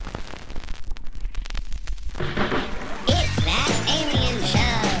It's That Alien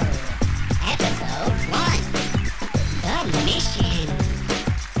Show, Episode 1, The Mission.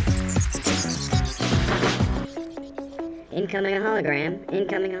 Incoming a hologram. Put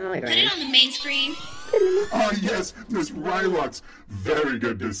it on the main screen. Ah, yes, Miss Rylux. Very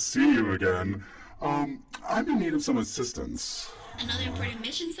good to see you again. I'm in need of some assistance. Another important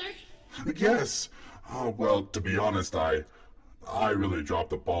mission, sir? Yes. Well, to be honest, I really dropped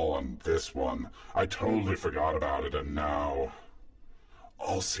the ball on this one. I totally forgot about it, and now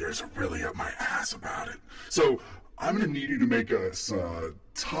all Sears are really up my ass about it. So, I'm gonna need you to make us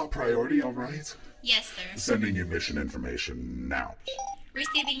top priority, all right? Yes, sir. Sending you mission information now.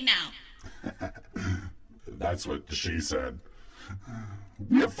 Receiving now. That's what she said.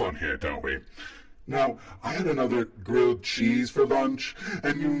 We have fun here, don't we? Now, I had another grilled cheese for lunch,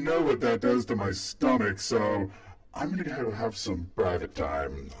 and you know what that does to my stomach, so I'm gonna have some private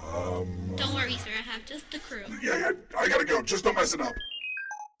time. Don't worry, sir. I have just the crew. Yeah, I gotta go. Just don't mess it up.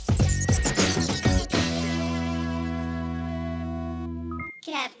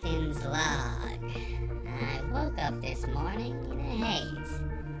 Captain's log. I woke up this morning in a haze.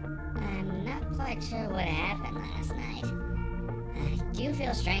 I'm not quite sure what happened last night. I do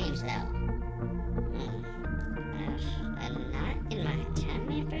feel strange, though. A knot in my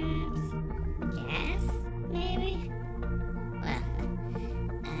tummy, perhaps? Gas, maybe? Well, I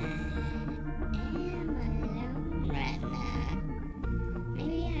am alone right now.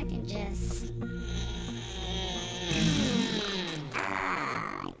 Maybe I can just...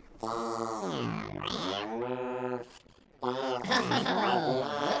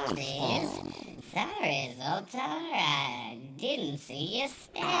 Whoopsies. Sorry, Zultar. I didn't see you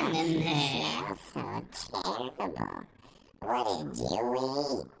standing there. So terrible. What did you eat?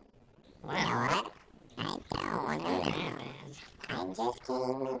 Well, I don't want to know. I just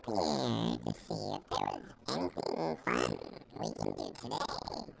came up here to see if there was anything fun we can do today.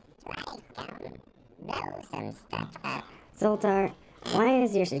 Like, blow some stuff up. Zultar, why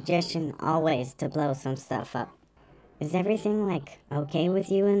is your suggestion always to blow some stuff up? Is everything, okay with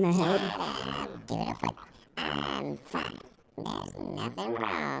you in the head? Doodlefoot, I'm fine. There's nothing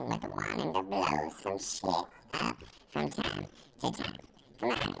wrong with wanting to blow some shit up from time to time. Come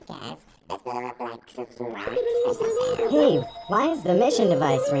on, guys. Let's blow up some rocks or something. Hey, why is the mission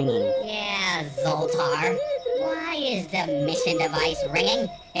device ringing? yeah, Zultar. Why is the mission device ringing?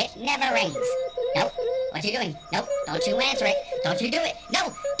 It never rings. Nope. What you doing? Nope. Don't you answer it. Don't you do it.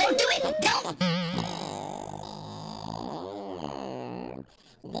 No. Don't do it. Don't.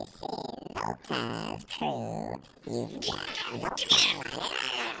 This is Zultar's crew. You've got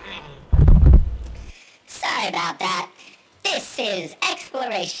Sorry about that. This is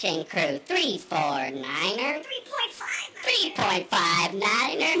Exploration Crew 349er.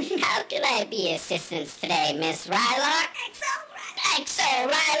 3.59er. How can I be assistance today, Miss Rylock? XO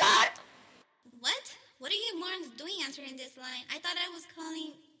Rylock. What? What are you morons doing answering this line? I thought I was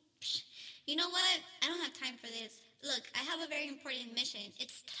calling... Psh. You know what? I don't have time for this. Look, I have a very important mission.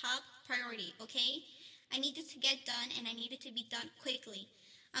 It's top priority, okay? I need this to get done, and I need it to be done quickly.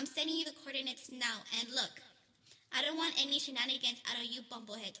 I'm sending you the coordinates now, and look, I don't want any shenanigans out of you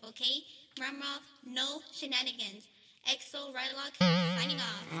bumbleheads, okay? Ramroff, no shenanigans. XO Rylock, signing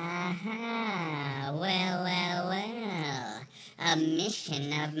off. Aha, well. A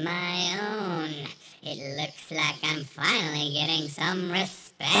mission of my own. It looks like I'm finally getting some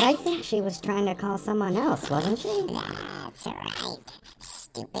respect. I think she was trying to call someone else, wasn't she? That's right,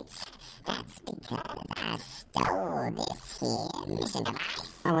 stupids. That's because I stole this here mission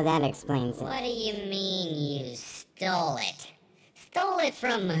device. Oh, well, that explains it. What do you mean you stole it? Stole it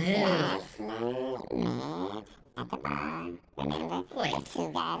from who? Last night, man, at the bar, remember? Wait. The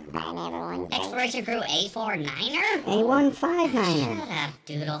two guys buying everyone drinks? Exploration Crew A49er? A159er. Shut up,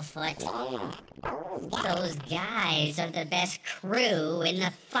 Doodlefoot. Yeah, Those guys are the best crew in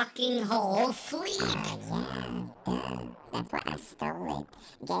the fucking whole fleet. That's why I stole it.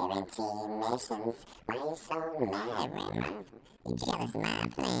 Guaranteed missions. Why are you so mad, Ramroff? You jealous my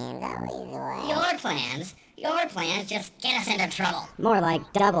plans always were. Your plans just get us into trouble. More like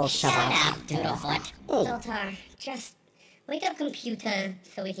double Shut trouble. up, Doodlefoot. Zultar, just wake up computer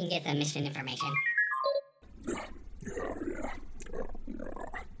so we can get the mission information.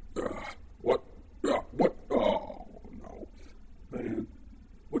 What? What? Oh, no. Man,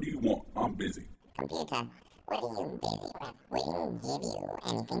 what do you want? I'm busy. Computer, what are you busy with? We didn't give you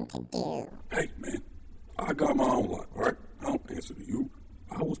anything to do. Hey, man, I got my own life, all right? I don't answer to you.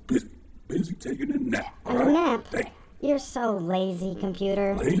 I was busy taking a nap, all A right? nap? Hey, You're so lazy,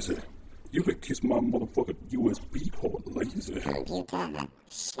 computer. lazy? You could kiss my motherfucking USB port laser. Computer,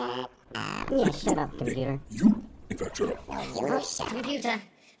 shut up. Yeah, shut up, computer. You, in fact, shut up. You shut up. Computer,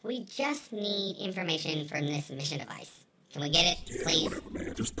 we just need information from this mission device. Can we get it, Yeah, please? whatever,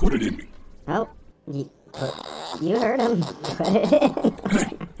 man. Just put it in me. Oh, you heard him. Put it in.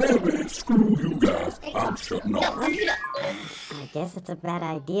 Hey, man, screw you guys. I'm shutting No, off. computer! I guess it's a bad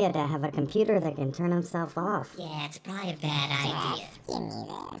idea to have a computer that can turn himself off. Yeah, it's probably a bad idea. Give me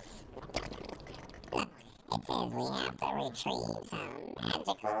this. Look, it says we have to retrieve some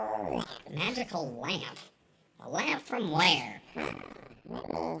magical lamp. Magical lamp? A lamp from where? Let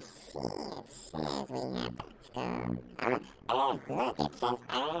me see. It says we have to go. Earth, look, it says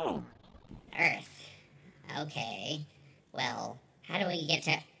Earth. Earth. Okay. Well, how do we get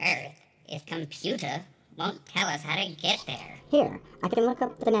to Earth if computer won't tell us how to get there? Here, I can look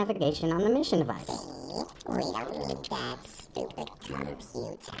up the navigation on the mission device. See? We don't need that stupid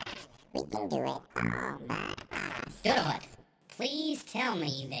computer. We can do it all by ourselves. Doodlefoot, please tell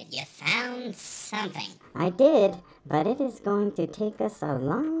me that you found something. I did, but it is going to take us a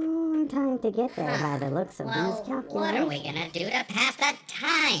long time to get there by the looks of Well, these calculations. what are we gonna do to pass the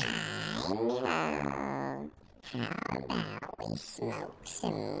time? I know. How about we smoke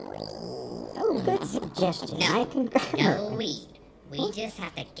some weed? Oh, good suggestion. No. I concur. No weed. We just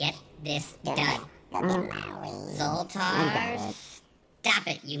have to get this done. Go get my weed. Zoltar, stop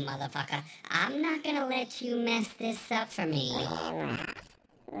it, you motherfucker. I'm not gonna let you mess this up for me.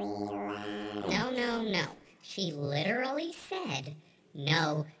 No. She literally said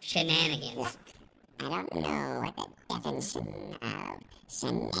no shenanigans. I don't know what the definition of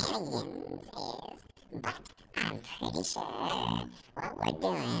shenanigans is, but I'm pretty sure what we're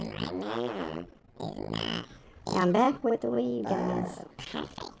doing right now is not I'm back with the weed, guys.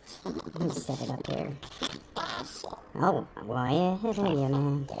 perfect. Let me set it up here. Oh, way ahead of you,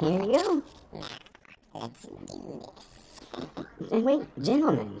 man. Here you go. Let's do this. And wait,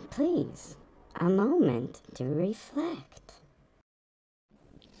 gentlemen, please. A moment to reflect.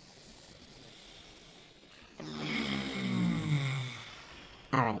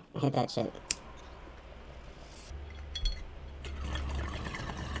 Alright, hit that shit.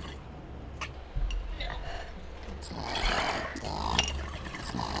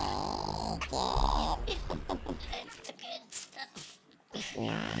 That's the good stuff.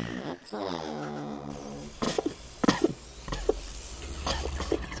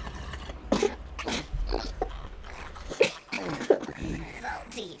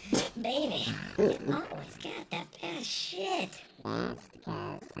 Salty, baby. You always got the best shit. That's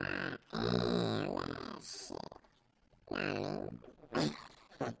because I am that shit.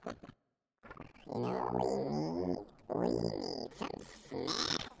 You know what we need some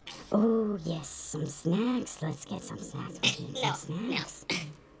snacks. Oh, yes, some snacks. Let's get some snacks. We need No, some snacks.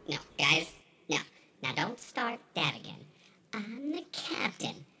 no, guys, no. Now don't start that again. I'm the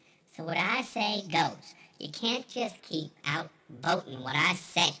captain, so what I say goes. You can't just keep outvoting what I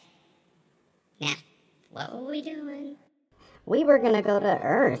say. Now, what were we doing? We were gonna go to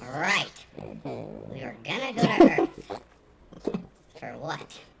Earth. Right. We were gonna go to Earth. For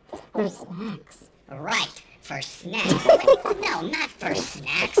what? For snacks. Right, for snacks. No, not for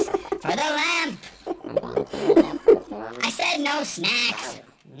snacks. For the lamp. I said no snacks.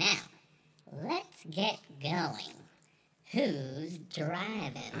 Now, let's get going. Who's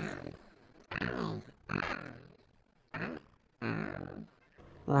driving?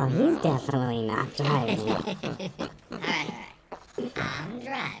 Well, he's definitely not driving. Alright. I'm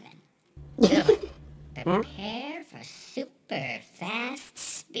driving. Good. Prepare for super fast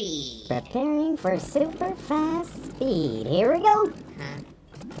speed. Preparing for super fast speed. Here we go.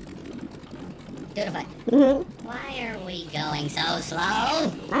 Doodlefoot, why are we going so slow?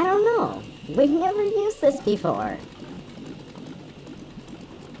 I don't know. We've never used this before.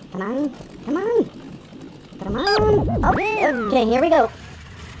 Come on. Come on. Come on. Oh, okay, here we go.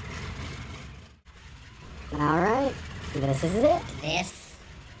 Alright. This is it. This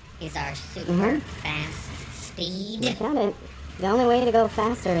is our super fast You speed. got it. The only way to go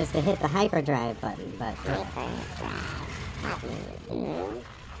faster is to hit the hyperdrive button, but...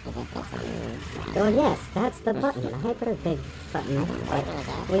 Oh yes, that's the button, the hyperdrive button.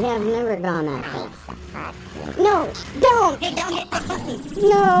 But we have never gone that fast. No! Don't! Hey, don't hit the button!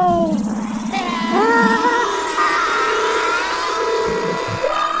 No!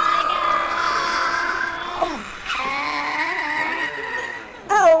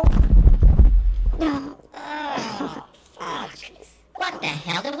 Oh! No! What the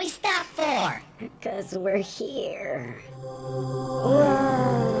hell did we stop for? Because we're here. Whoa!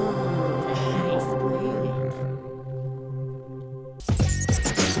 Nice planet.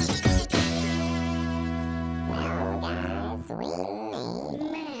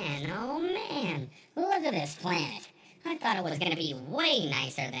 at this planet. I thought it was gonna be way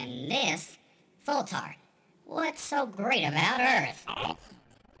nicer than this. Zultar, what's so great about Earth?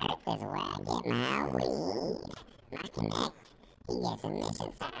 Earth is where I get my weed. My connect, he gets emissions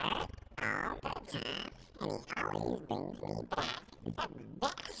to Earth all the time, and he always brings me back the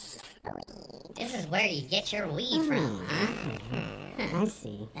best weed. This is where you get your weed from, huh? I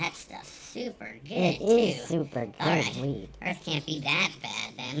see. That stuff's super good, It too. is super good Alright, weed. Earth can't be that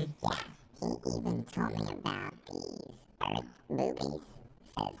bad, then. Yeah, he even told me about these Earth boobies.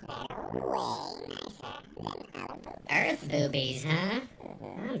 Says they're way nicer than other boobies. Earth boobies, huh?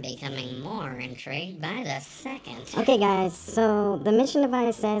 I'm becoming more intrigued by the second. Okay, guys, so the mission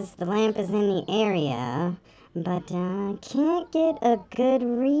device says the lamp is in the area, but I can't get a good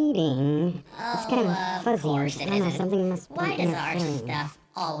reading. It's kind of fuzzy. Course I it don't know, isn't. something must be Why does our interfering. stuff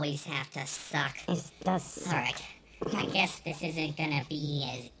always have to suck? It does. Alright, I guess this isn't gonna be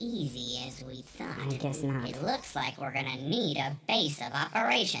as easy as we thought. I guess not. It looks like we're gonna need a base of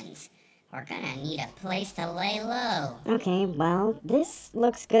operations. We're gonna need a place to lay low. Okay, well, this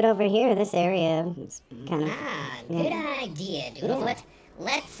looks good over here. This area is kind of... Ah, good idea, Doodlefoot.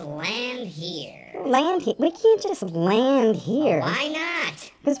 Let's land here. Land here? We can't just land here. Why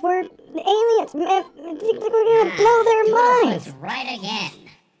not? Because we're aliens. Man, we're gonna blow their minds. Doodlefoot's right again.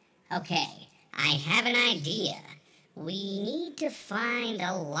 Okay, I have an idea. We need to find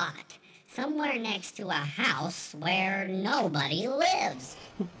a lot. Somewhere next to a house where nobody lives.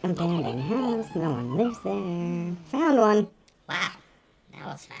 Abandoned house, no one lives there. Found one. Wow, that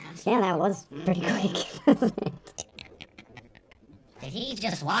was fast. Yeah, that was pretty quick. Did he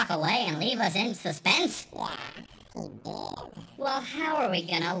just walk away and leave us in suspense? Yeah, he did. Well, how are we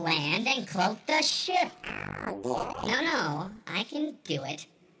gonna land and cloak the ship? I'll do it. No, I can do it.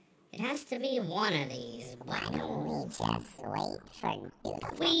 It has to be one of these. Why don't we just wait for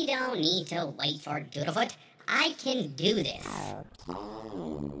Doodlefoot? We don't need to wait for Doodlefoot. I can do this. Okay.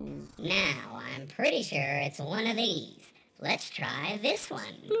 Now, I'm pretty sure it's one of these. Let's try this one.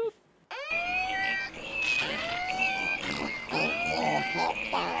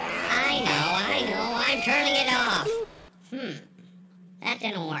 I know, I'm turning it off. That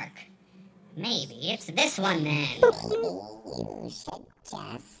didn't work. Maybe it's this one then. You should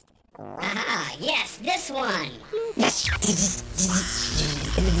just Aha, yes, this one.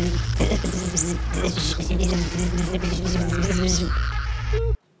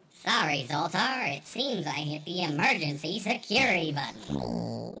 Sorry, Zultar. It seems I hit the emergency security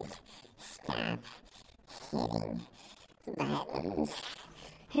button. stop hitting buttons.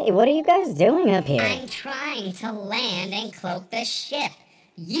 Hey, what are you guys doing up here? I'm trying to land and cloak the ship.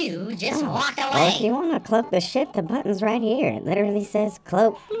 You just walked Well, if you away. want to cloak the ship, the button's right here. It literally says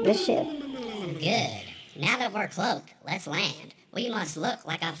cloak the ship. Good. Now that we're cloaked, let's land. We must look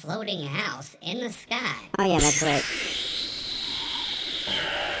like a floating house in the sky. Oh, yeah, that's right.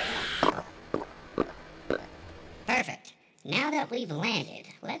 Perfect. Now that we've landed,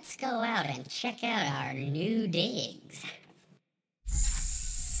 let's go out and check out our new digs.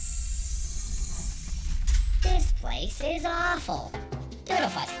 This place is awful.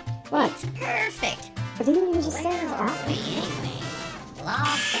 Doodlefoot, What? it's perfect. But didn't you just say it was Where are awful? we anyway?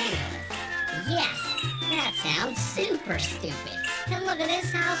 Los Angeles. Yes, that sounds super stupid. And look at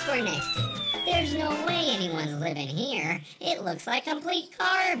this house we're next to. There's no way anyone's living here. It looks like complete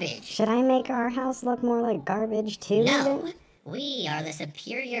garbage. Should I make our house look more like garbage, too? No, then? we are the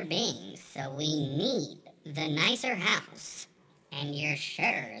superior beings, so we need the nicer house. And you're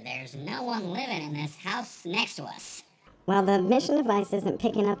sure there's no one living in this house next to us? Well, the mission device isn't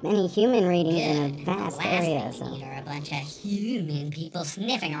picking up any human readings in a Good. vast the last area, thing we so... need are a bunch of human people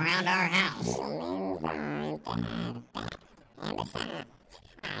sniffing around our house. Humans aren't that bad. And besides,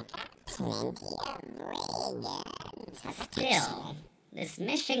 I got plenty of ray guns. Still, this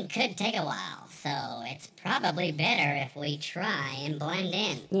mission could take a while, so it's probably better if we try and blend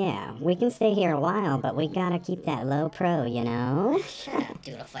in. Yeah, we can stay here a while, but we gotta keep that low pro, you know? Shut up,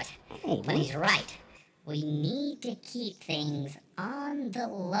 Doodlefoot. Hey, But he's right. We need to keep things on the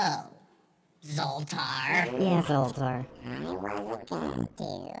low. Zoltar. yeah, Zultar. I wasn't gonna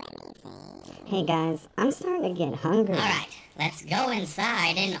do anything. Hey, guys, I'm starting to get hungry. Alright, let's go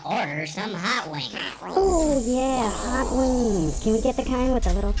inside and order some hot wings. Oh, yeah, hot wings. Can we get the kind with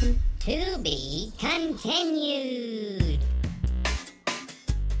the little thing? To be continued.